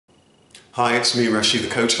Hi, it's me, Rasheed the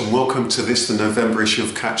Coach, and welcome to the November issue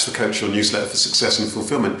of Catch the Coach, your newsletter for success and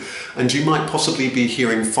fulfillment. And you might possibly be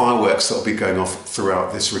hearing fireworks that will be going off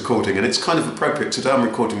throughout this recording, and it's kind of appropriate. Today I'm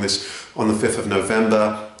recording this on the 5th of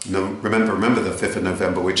November. No, remember the 5th of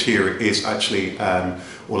November, which here is actually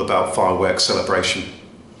all about fireworks celebration.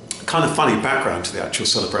 Kind of funny background to the actual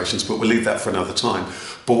celebrations, but we'll leave that for another time.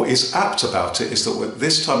 But what is apt about it is that at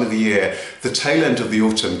this time of the year, the tail end of the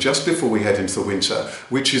autumn, just before we head into the winter,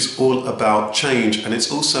 which is all about change, and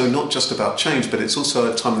it's also not just about change, but it's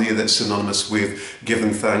also a time of the year that's synonymous with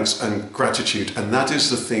giving thanks and gratitude, and that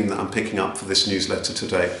is the theme that I'm picking up for this newsletter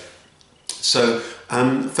today. So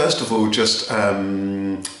first of all, I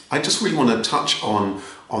just really want to touch on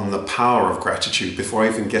the power of gratitude before I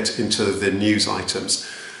even get into the news items.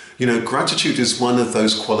 You know, gratitude is one of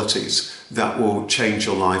those qualities that will change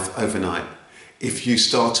your life overnight. If you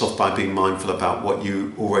start off by being mindful about what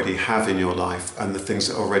you already have in your life and the things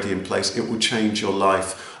that are already in place, it will change your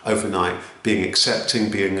life overnight. Being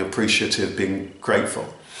accepting, being appreciative, being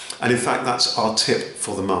grateful. And in fact, that's our tip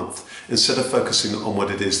for the month. Instead of focusing on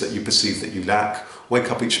what it is that you perceive that you lack, wake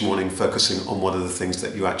up each morning focusing on what are the things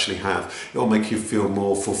that you actually have. It will make you feel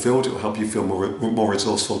more fulfilled, it will help you feel more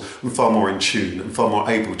resourceful and far more in tune and far more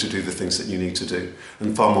able to do the things that you need to do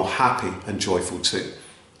and far more happy and joyful too.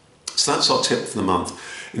 So that's our tip for the month.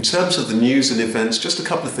 In terms of the news and events, just a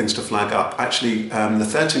couple of things to flag up. Actually, the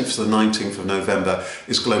 13th to the 19th of November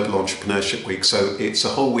is Global Entrepreneurship Week. So it's a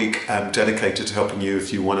whole week dedicated to helping you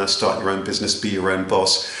if you want to start your own business, be your own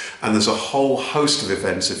boss. And there's a whole host of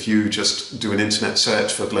events. If you just do an internet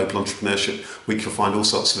search for Global Entrepreneurship Week, you'll find all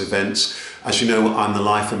sorts of events. As you know, I'm the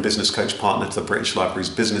Life and Business Coach Partner to the British Library's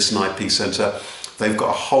Business and IP Centre. They've got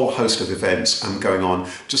a whole host of events going on.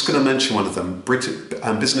 Just going to mention one of them,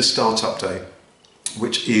 Business Startup Day,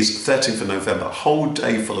 which is 13th of November, a whole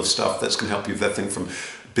day full of stuff that's going to help you with everything from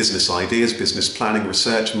business ideas, business planning,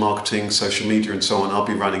 research, marketing, social media, and so on. I'll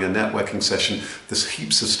be running a networking session. There's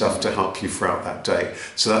heaps of stuff to help you throughout that day.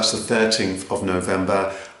 So that's the 13th of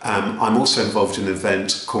November. I'm also involved in an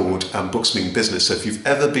event called Books Mean Business. So if you've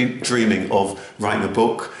ever been dreaming of writing a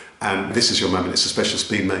book, this is your moment. It's a special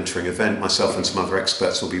speed mentoring event. Myself and some other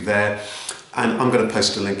experts will be there. And I'm going to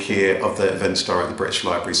post a link here of the events diary at the British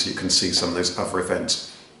Library so you can see some of those other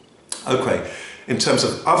events. Okay, in terms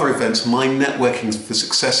of other events, my Networking for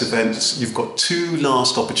Success events, you've got two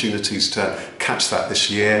last opportunities to catch that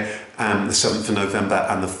this year, the 7th of November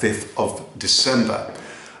and the 5th of December.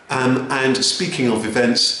 And speaking of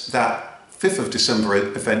events, that 5th of December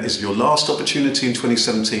event is your last opportunity in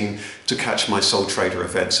 2017 to catch my Soul Trader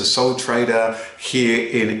event. So Soul Trader here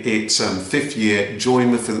in its 5th year,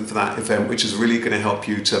 join me for that event, which is really going to help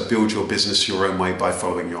you to build your business your own way by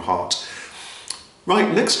following your heart.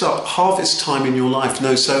 Right, next up, harvest time in your life.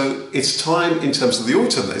 No, so it's time in terms of the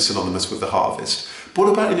autumn that is synonymous with the harvest. But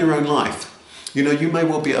what about in your own life? You know, you may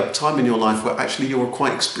well be at a time in your life where actually you're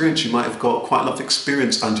quite experienced. You might have got quite a lot of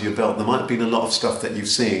experience under your belt. There might have been a lot of stuff that you've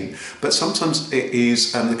seen. But sometimes it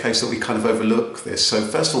is the case that we kind of overlook this. So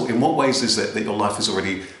first of all, in what ways is it that your life is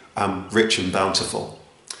already rich and bountiful?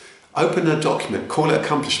 Open a document, call it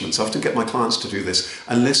accomplishments. I often get my clients to do this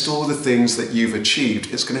and list all the things that you've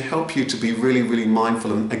achieved. It's going to help you to be really, really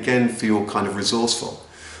mindful and again feel kind of resourceful.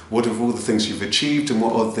 What are all the things you've achieved and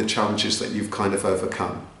what are the challenges that you've kind of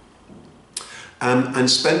overcome? And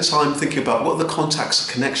spend time thinking about what are the contacts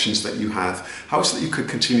and connections that you have. How is it that you could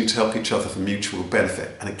continue to help each other for mutual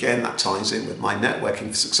benefit? And again, that ties in with my Networking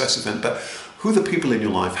for Success event. But who are the people in your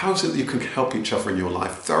life? How is it that you can help each other in your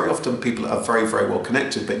life? Very often people are very, very well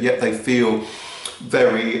connected, but yet they feel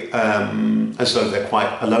very as though they're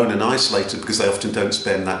quite alone and isolated because they often don't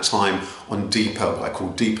spend that time on deeper, what I call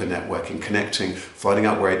deeper networking, connecting, finding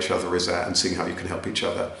out where each other is at and seeing how you can help each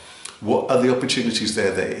other. What are the opportunities there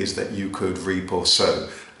that is that you could reap or sow?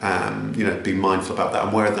 You know, be mindful about that.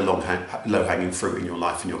 And where are the low-hanging fruit in your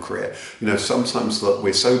life and your career? You know, sometimes that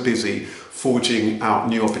we're so busy forging out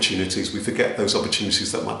new opportunities, we forget those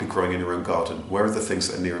opportunities that might be growing in your own garden. Where are the things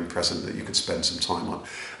that are near and present that you could spend some time on?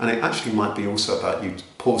 And it actually might be also about you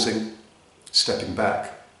pausing, stepping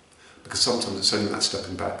back, because sometimes it's only that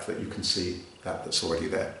stepping back that you can see that's already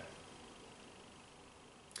there.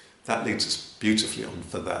 That leads us beautifully on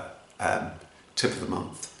for that tip of the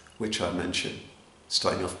month, which I mentioned,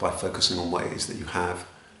 starting off by focusing on what it is that you have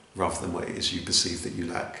rather than what it is you perceive that you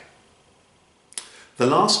lack. The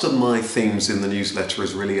last of my themes in the newsletter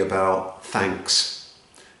is really about thanks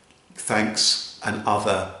and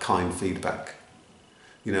other kind feedback.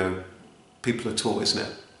 You know, people are taught, isn't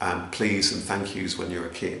it, please and thank yous when you're a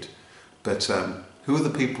kid, but who are the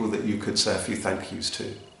people that you could say a few thank yous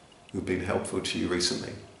to who've been helpful to you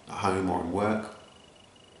recently, at home or in work?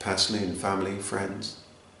 personally in family, friends.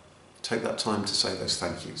 Take that time to say those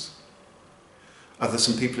thank yous. Are there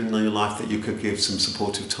some people in your life that you could give some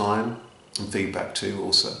supportive time and feedback to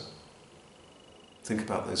also? Think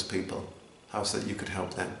about those people. How is that you could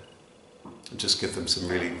help them? And just give them some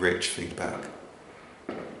really rich feedback.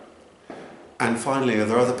 And finally, are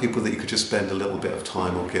there other people that you could just spend a little bit of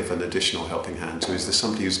time or give an additional helping hand to? Is there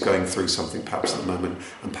somebody who's going through something perhaps at the moment,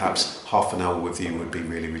 and perhaps half an hour with you would be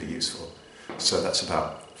really, really useful? So that's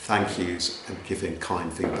about thank yous and giving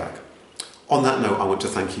kind feedback. On that note, I want to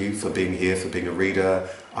thank you for being here, for being a reader,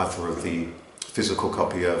 either of the physical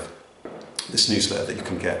copy of this newsletter that you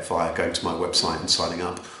can get via going to my website and signing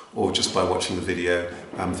up, or just by watching the video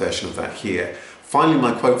version of that here. Finally,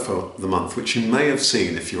 my quote for the month, which you may have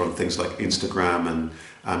seen if you're on things like Instagram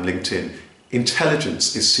and LinkedIn.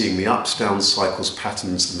 Intelligence is seeing the ups, downs, cycles,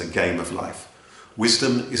 patterns, and the game of life.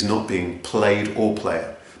 Wisdom is not being played or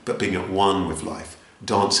player, but being at one with life,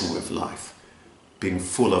 dancing with life, being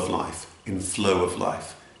full of life, in flow of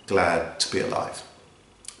life, glad to be alive.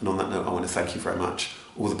 And on that note, I want to thank you very much.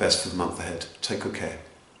 All the best for the month ahead. Take good care.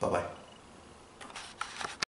 Bye-bye.